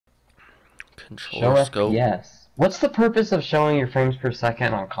Controller Show scope. FPS. What's the purpose of showing your frames per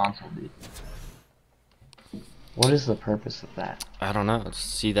second on console, dude? What is the purpose of that? I don't know.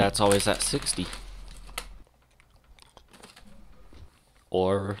 See, that's always at 60.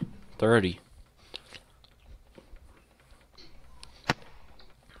 Or 30.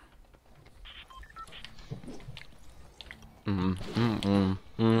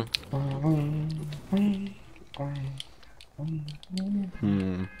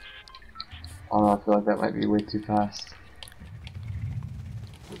 Oh, I feel like that might be way too fast.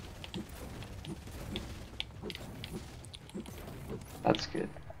 That's good.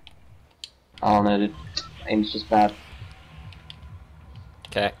 I don't know, dude. Aim's just bad.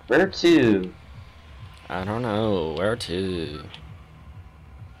 Okay. Where to? I don't know. Where to?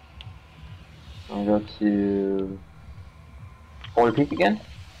 I'll go to Boulder Peak again?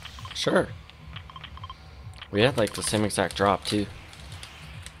 Sure. We had like the same exact drop too.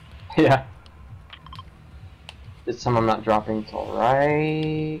 Yeah. This time I'm not dropping until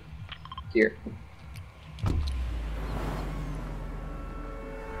right here.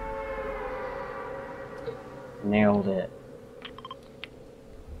 Nailed it.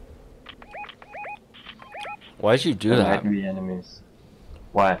 Why'd you do There that? might be enemies.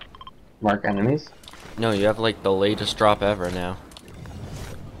 What? Mark enemies? No, you have like the latest drop ever now.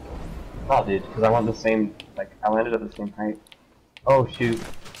 Oh, dude, because I want the same. Like, I landed at the same height. Oh shoot!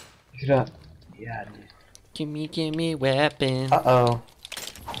 Pick it up. Yeah, dude. Gimme weapon. Uh-oh.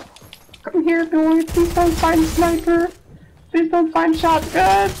 Come here, boy. Please don't find sniper. Please don't find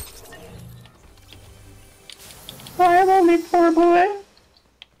shotgun. I am only poor boy.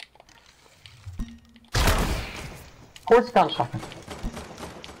 Of course, found shotgun.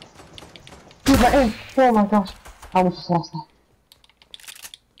 Dude, my aim. Oh my gosh. I almost just lost that.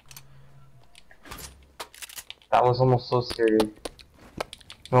 That was almost so scary.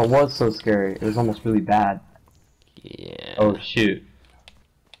 No, it was so scary. It was almost really bad. Yeah. Oh shoot.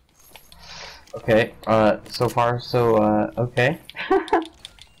 Okay, so far, so, okay. Of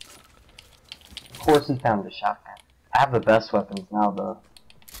course he found the shotgun. I have the best weapons now, though.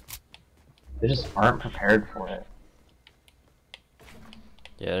 They just aren't prepared for it.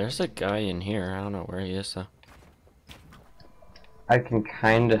 Yeah, there's a guy in here. I don't know where he is though. I can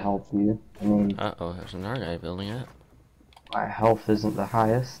kinda help you. I mean, Uh-oh, there's another guy building it. my health isn't the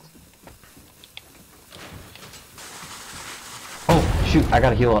highest. Oh, shoot, I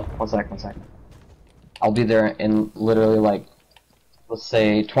gotta heal up. One sec. I'll be there in literally like, let's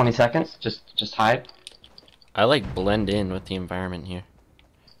say 20 seconds. Just hide. I like blend in with the environment here.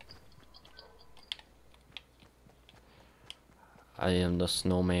 I am the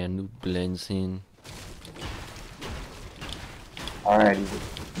snowman who blends in. Alrighty.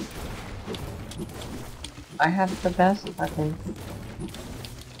 I have the best weapon.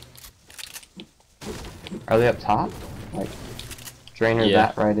 Are they up top? Like, drainer Yeah.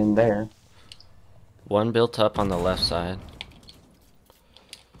 that right in there. One built up on the left side.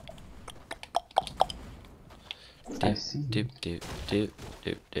 I see. Doop.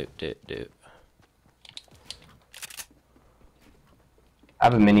 I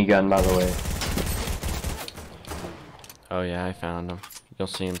have a minigun, by the way. Oh yeah, I found him. You'll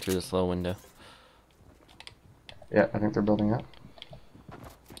see him through this little window. Yeah, I think they're building up.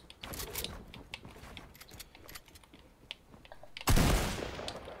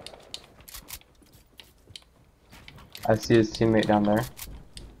 I see his teammate down there.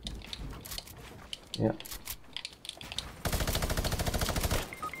 Yep.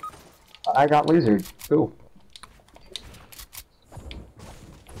 I got lasered. Cool.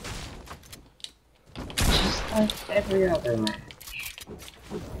 Just like every other match.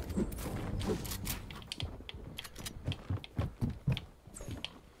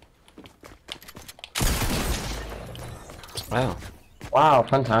 Wow. Wow,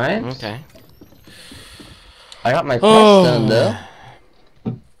 fun times. Okay. I got my quest done though.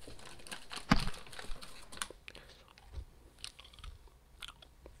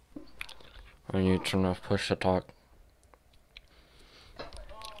 I need to turn off push to talk.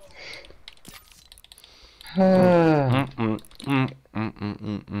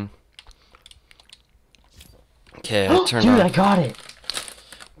 Okay, I turned Dude, off I got it.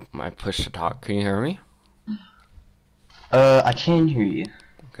 my push to talk. Can you hear me? I can hear you.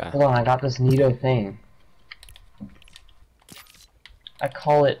 Okay. Hold on, I got this neato thing. I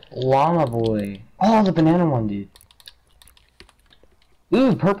call it Llama Boy. Oh, the banana one, dude.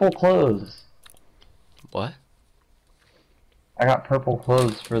 Ooh, purple clothes. What? I got purple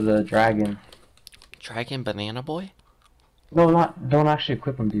clothes for the dragon. Dragon Banana Boy? No, don't actually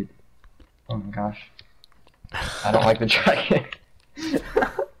equip them, dude. Oh my gosh. I don't like the dragon.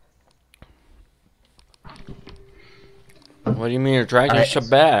 What do you mean you're dragging Alright.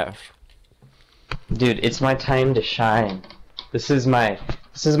 Shabazz? Dude, it's my time to shine. This is my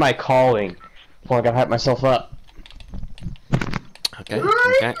calling. Well, I gotta hype myself up. Okay,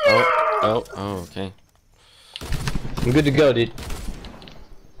 okay. Oh, okay. I'm good to go, dude.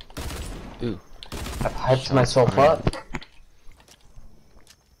 Ooh. I've hyped myself up.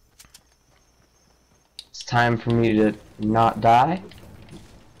 It's time for me to not die.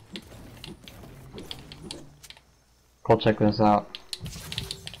 Go check this out.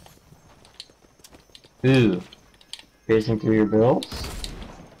 Ooh. Facing through your bills?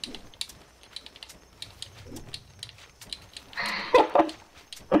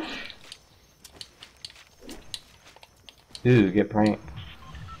 Ooh, get pranked.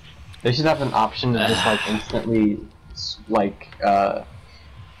 They should have an option to just like instantly like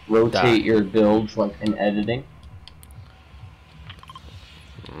rotate your builds like in editing.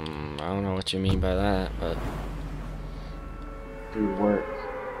 I don't know what you mean by that, but It would work.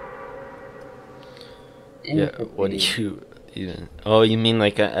 yeah, what do you even? Oh, you mean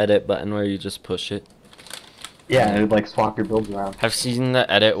like an edit button where you just push it? Yeah, it would like swap your builds around. I've seen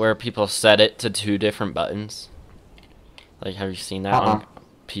the edit where people set it to 2 different buttons. Like, have you seen that on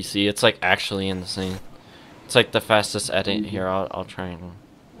PC? It's like actually insane. It's like the fastest edit. Here, I'll try and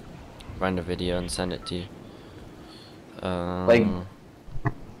find a video and send it to you. Like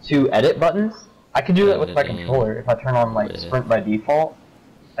 2 edit buttons? I could do that with my controller. If I turn on like sprint by default,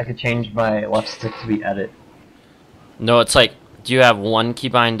 I could change my left stick to be edit. No, it's like, do you have one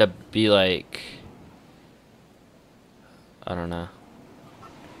keybind to be like, I don't know.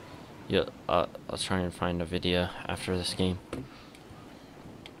 Yeah, I'll try and find a video after this game.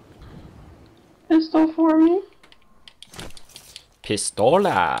 Pistol for me?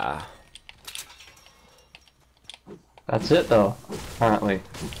 Pistola. That's it though, apparently.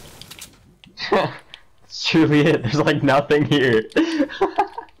 It's truly it. There's like nothing here.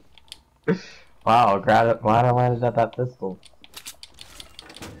 Wow, glad I landed at that pistol.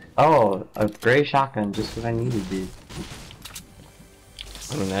 Oh, a gray shotgun, just what I needed, dude.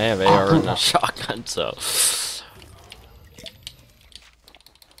 I mean, I have AR and a shotgun, so.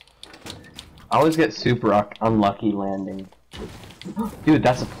 I always get super unlucky landing. Dude,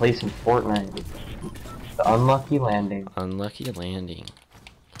 that's a place in Fortnite. The unlucky landing. Unlucky landing.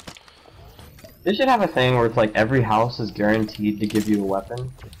 They should have a thing where it's like every house is guaranteed to give you a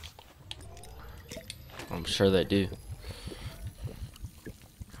weapon. I'm sure they do.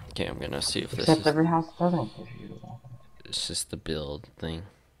 Okay, I'm gonna see if this Except is. every house doesn't give you a weapon. It's just the build thing.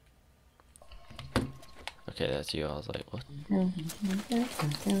 Okay, that's you. I was like, what?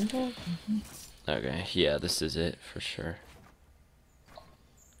 Okay, yeah, this is it for sure.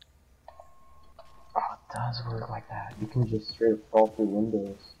 Oh, it does work like that. You can just straight up fall through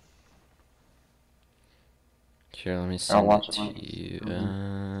windows. Here, let me send watch it to it you.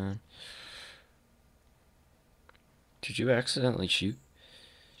 Did you accidentally shoot?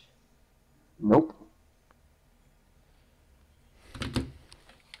 Nope.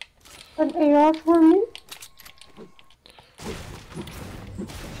 An AR for me?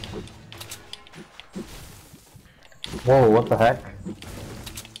 Whoa, what the heck?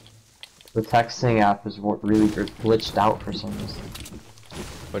 The texting app is really glitched out for some reason.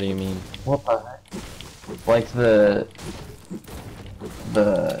 What do you mean? What the heck? Like the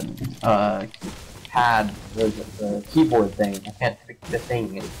pad, the keyboard thing. I can't pick the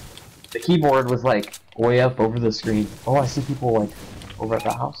thing. The keyboard was like way up over the screen. Oh, I see people like over at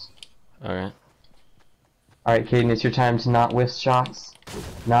the house. Alright. Alright, Caden, it's your time to not whiff shots,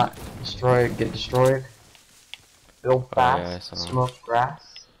 not destroy, get destroyed, build fast, smoke grass.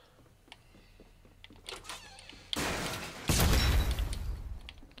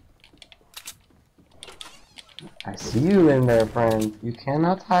 I see you in there, friend. You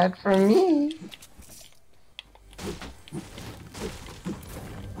cannot hide from me.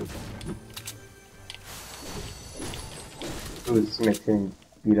 Ooh, this teammate's getting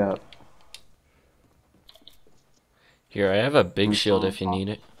beat up. Here, I have a big shield if you need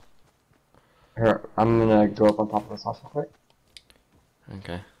it. Here, I'm gonna go up on top of this house real quick.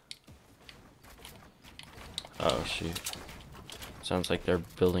 Okay. Oh, shoot. Sounds like they're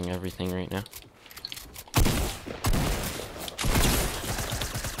building everything right now.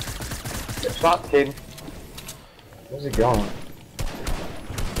 Good shot, Caden. Where's it going?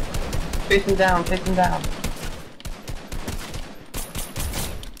 Chase him down, chase him down.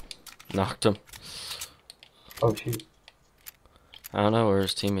 Knocked him. Oh, shoot. I don't know where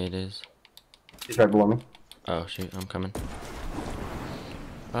his teammate is. He's right below me. Oh, shoot, I'm coming.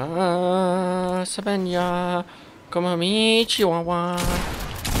 Sabenya, como mi chihuahua.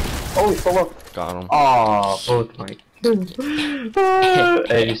 Oh, he's still up. Got him. Aw, both my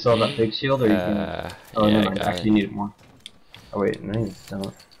Hey, you saw that big shield, or you can? Oh, yeah, never I mind. got Actually, it. you need it more. Oh wait, no, you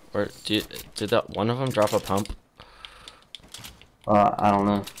don't. Or did that one of them drop a pump? I don't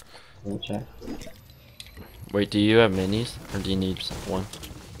know. Let me check. Wait, do you have minis, or do you need one?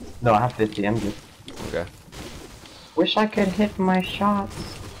 No, I have 50. I'm good. Okay. Wish I could hit my shots.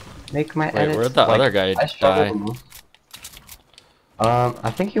 Make my Wait, edits. where'd the other guy I struggle die? the most.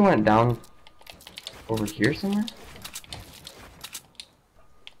 I think he went down over here somewhere.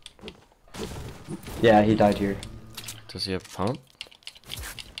 Yeah, he died here. Does he have a pump?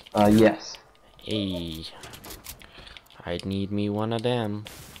 Yes. Hey, I'd need me one of them.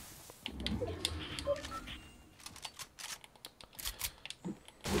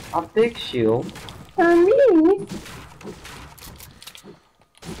 A big shield for me.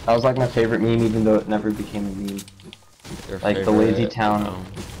 That was like my favorite meme, even though it never became a meme. Your Like the lazy favorite, town.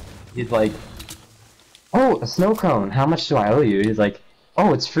 He's like, oh, a snow cone. How much do I owe you? He's like,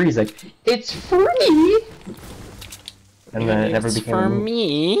 oh, it's free. He's like, it's free. And then it never it's became for a meme.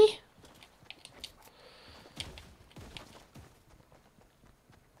 me.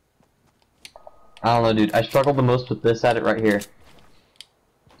 I don't know, dude. I struggle the most with this edit right here.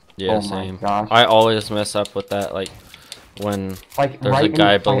 Yeah, Oh same. my gosh. I always mess up with that, like when Like there's right a in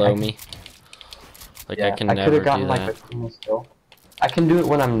guy the fight, below me. Like yeah, I can I never do gotten, that. like, a clean skill. I can do it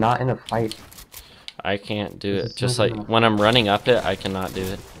when I'm not in a fight. I can't do This it. is Just so like good. when I'm running up it, I cannot do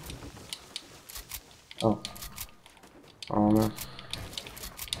it. Oh. I don't know.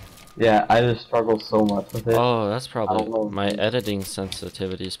 Yeah, I just struggle so much with it. Oh, that's I don't know. probably my editing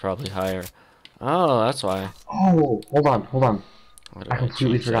sensitivity is probably higher. Oh, that's why. Oh, hold on. Why do I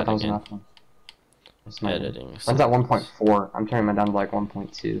completely change forgot that was again? an option. That's my Editing. Mine's at 1.4. I'm turning mine down to like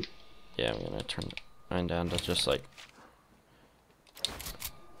 1.2. Yeah, I'm gonna turn mine down to just like.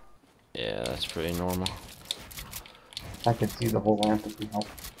 Yeah, that's pretty normal. I can see the whole lamp if we help.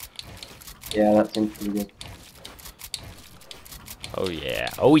 Yeah, that seems pretty good. Oh yeah.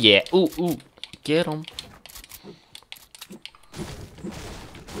 Oh yeah. Ooh ooh. Get him.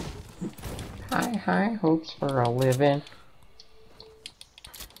 High hopes for a living.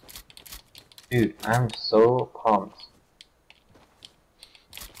 Dude, I'm so pumped.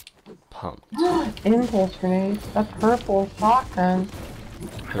 Pumped. Impulse grenade, a purple shotgun.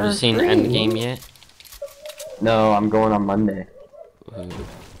 Have you seen Endgame yet? No, I'm going on Monday. Ooh.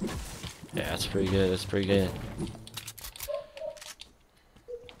 Yeah, that's pretty good. That's pretty good.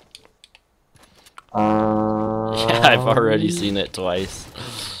 Yeah, I've already seen it twice.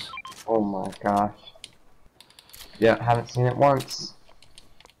 Oh my gosh. Yeah, haven't seen it once.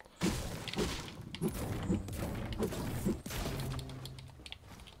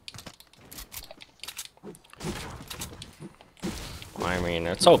 I mean,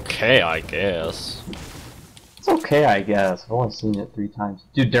 it's okay, I guess. It's okay, I guess. I've only seen it 3 times.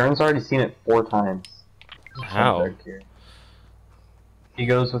 Dude, Darren's already seen it 4 times. How? He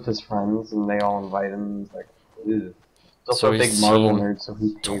goes with his friends and they all invite him. He's like, ew. He's also So a big he's Marvel seen nerd, so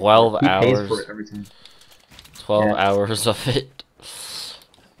he pays 12 for it. He pays hours. for it every time. 12 Yeah. hours of it.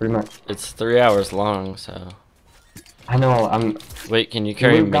 Pretty much. It's 3 hours long, so. I know, I'm... Wait, can you He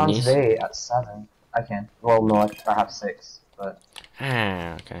carry moved on minis? today at 7. I can. Well, no, I have 6, but...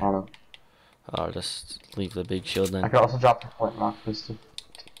 Ah, okay. I don't know. I'll just leave the big shield I then. could also drop the flintlock pistol.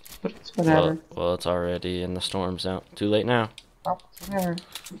 But it's whatever. Well, it's already in the storms out. Too late now. Oh, it's whatever.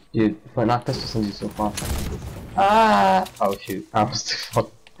 Dude, flintlock pistol sends you so far. Ah! Oh shoot, I was too far.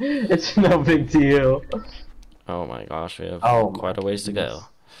 It's no big deal. Oh my gosh, we have Oh quite a my ways to goodness. go.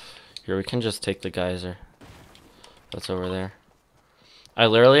 Here, we can just take the geyser. That's over there. I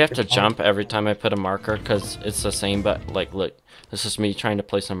literally have to jump every time I put a marker because it's the same, but like, look, this is me trying to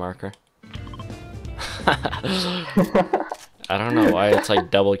place a marker. I don't know why it's like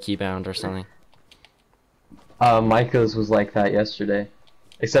double keybound or something. Micah's was like that yesterday.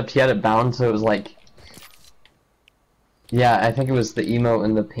 Except he had it bound so it was like... Yeah, I think it was the emote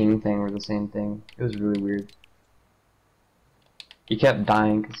and the ping thing were the same thing. It was really weird. He kept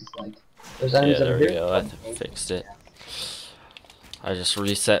dying because he's like... There's enemies Yeah, over there we here. go. I fixed it. I just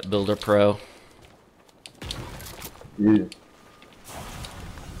reset Builder Pro. Dude.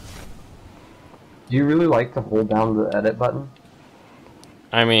 Do you really like to hold down the edit button?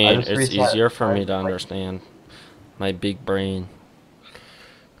 I mean, just it's reset easier for me mine, to like- understand. My big brain.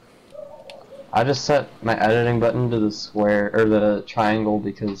 I just set my editing button to the square, or the triangle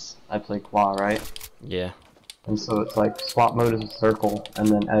because I play claw, right? Yeah. And so it's like swap mode is a circle, and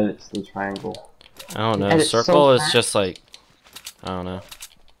then edit's the triangle. I don't know. And it's so Circle is fast. just like, I don't know.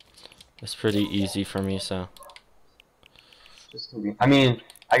 It's pretty easy for me, so. Just to be, I mean,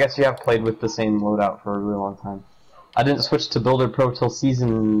 I guess you have played with the same loadout for a really long time. I didn't switch to Builder Pro till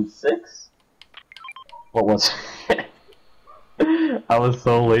season 6. What was it? I was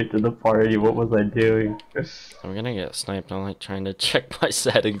so late to the party. What was I doing? I'm gonna get sniped. I'm like trying to check my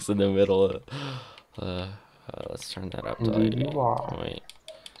settings in the middle of. Let's turn that up to Indeed you are.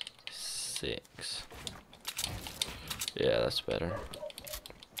 8.6. Yeah, that's better.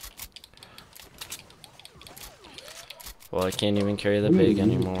 Well, I can't even carry the big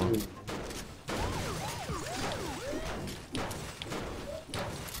anymore.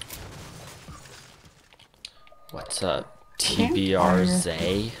 What's up,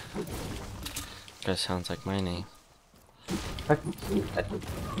 TBRZ? That sounds like my name. I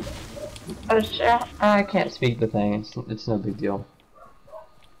can't speak the thing. It's no big deal.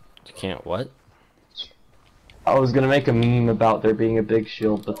 You can't what? I was gonna make a meme about there being a big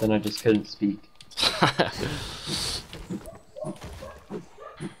shield, but then I just couldn't speak.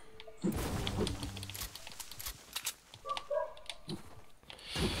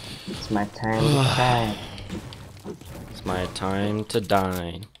 It's my time to shine. It's my time to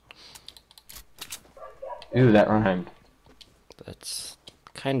dine. Ooh, that rhymed. That's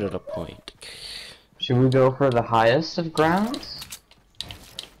kind of the point. Should we go for the highest of grounds?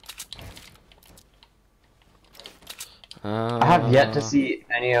 I have yet to see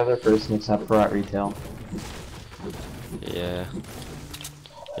any other person except for at retail. Yeah.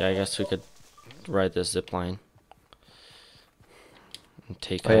 Yeah, I guess we could ride this zip line. And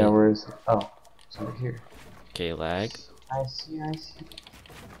take Oh yeah, where is it? Oh, it's over here. Okay, lag. I see, I see.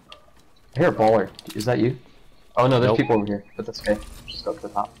 I hear a baller. Is that you? Oh no, there's Nope. people over here, but that's okay. Just go up to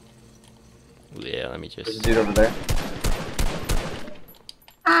the top. Yeah, let me There's a just... dude over there.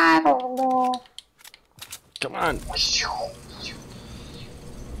 I don't know. Come on!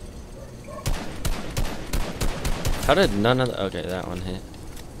 How did none of the... Okay, that one hit.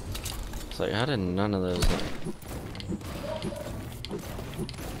 It's like, how did none of those hit?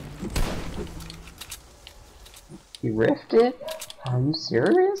 He rifted? Are you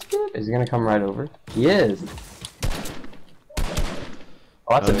serious, dude? Is he gonna come right over? He is.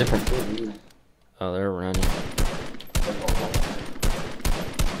 Oh, that's a different team. Oh, they're running.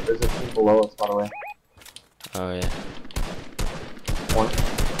 There's a team below us, by the way. Oh, yeah. One.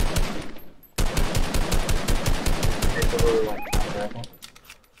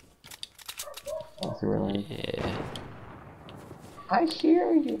 Let's see where it lands. Yeah. I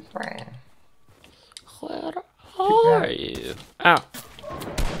hear you, friend. Where are you? Ow!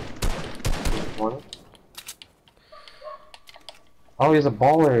 One. Oh, he's a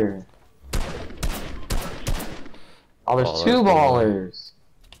baller. Oh, there's Baller, two baller. ballers.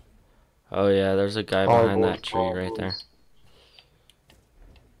 Oh, yeah, there's a guy Baller behind boys, that tree right there.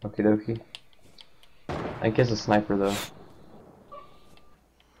 Okie dokie. I think he's a sniper, though.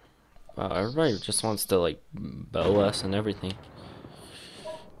 Wow, everybody just wants to, like, bow us and everything.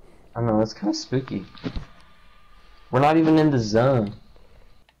 I don't know, it's kind of spooky. We're not even in the zone.